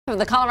Of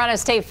the Colorado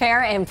State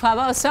Fair in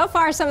Pueblo. So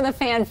far, some of the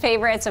fan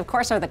favorites, of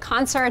course, are the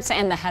concerts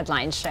and the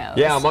headline shows.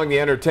 Yeah, among the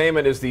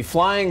entertainment is the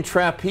Flying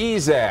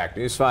Trapeze Act.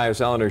 News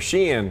 5's Eleanor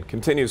Sheehan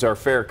continues our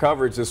fair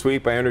coverage this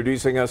week by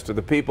introducing us to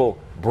the people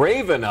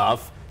brave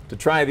enough to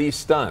try these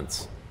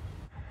stunts.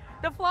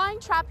 The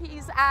Flying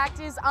Trapeze Act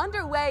is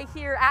underway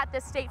here at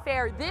the State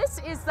Fair. This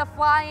is the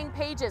Flying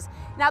Pages.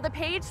 Now, the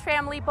Page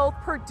family both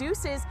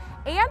produces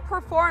and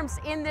performs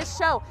in this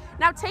show.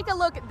 Now, take a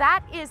look.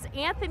 That is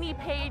Anthony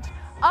Page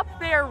up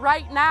there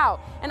right now.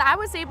 And I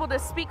was able to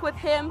speak with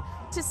him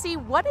to see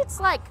what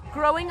it's like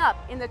growing up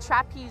in the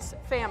trapeze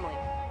family.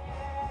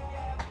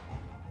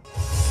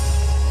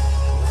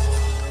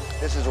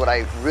 This is what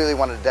I really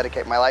wanted to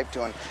dedicate my life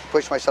to and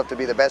push myself to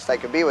be the best I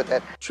could be with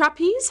it.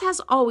 Trapeze has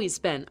always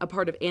been a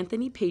part of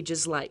Anthony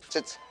Page's life.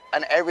 It's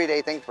an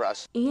everyday thing for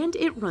us. And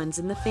it runs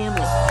in the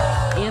family.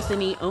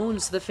 Anthony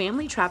owns the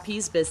family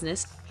trapeze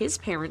business his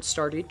parents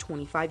started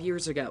 25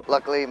 years ago.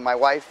 Luckily, my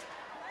wife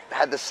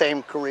had the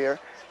same career,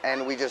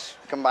 and we just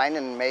combined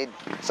and made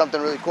something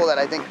really cool that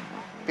I think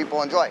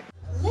people enjoy.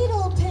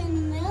 Little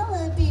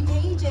Penelope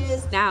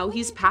Pages. Now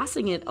he's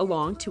passing it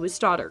along to his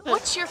daughter.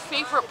 What's your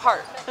favorite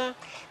part?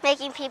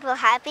 Making people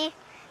happy,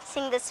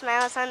 seeing the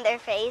smiles on their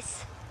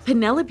face.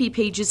 Penelope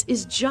Pages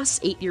is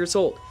just 8 years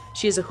old.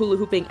 She is a hula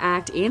hooping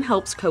act and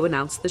helps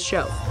co-announce the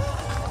show.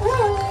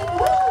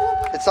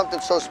 It's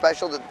something so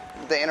special,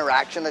 the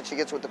interaction that she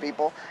gets with the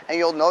people, and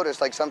you'll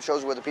notice like some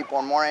shows where the people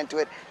are more into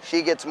it,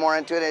 she gets more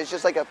into it, and it's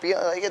just like a feel,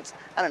 like it's,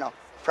 I don't know,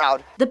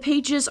 proud. The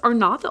Pages are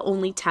not the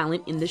only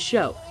talent in the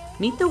show.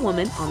 Meet the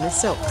woman on the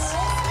silks.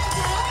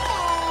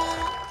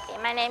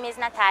 My name is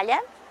Natalia.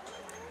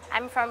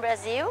 I'm from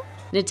Brazil.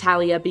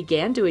 Natalia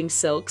began doing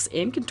silks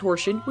and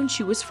contortion when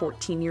she was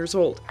 14 years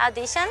old.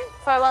 Audition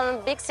for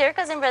one big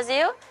circus in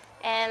Brazil,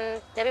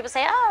 and the people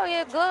say, "Oh,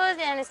 you're good,"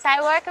 and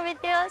start working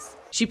with us.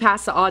 She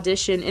passed the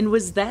audition and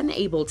was then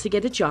able to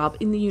get a job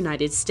in the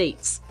United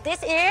States.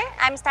 This year,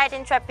 I'm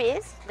starting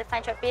trapeze, the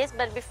fine trapeze,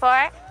 but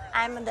before,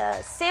 I'm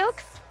the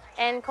silk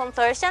and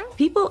contortion.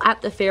 People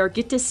at the fair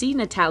get to see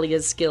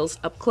Natalia's skills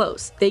up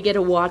close. They get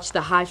to watch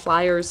the high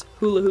flyers,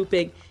 hula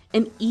hooping,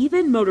 and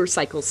even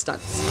motorcycle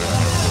stunts.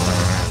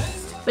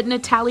 But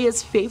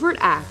Natalia's favorite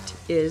act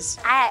is...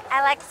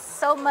 I like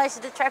so much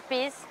the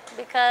trapeze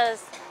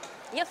because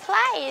you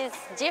fly is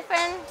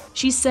different.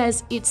 She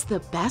says it's the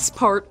best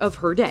part of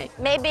her day.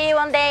 Maybe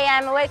one day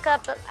I wake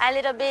up a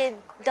little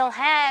bit don't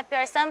happy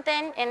or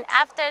something, and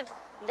after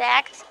the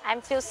act, I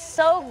feel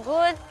so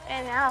good,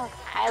 and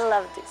I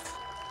love this.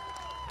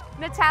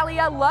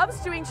 Natalia loves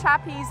doing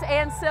trapeze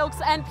and silks,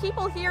 and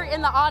people here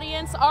in the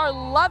audience are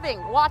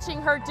loving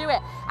watching her do it.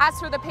 As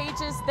for the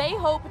Pages, they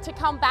hope to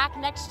come back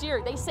next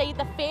year. They say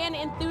the fan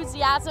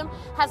enthusiasm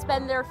has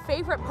been their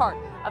favorite part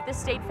of the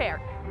State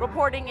Fair.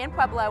 Reporting in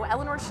Pueblo,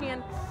 Eleanor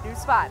Sheehan,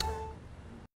 News 5.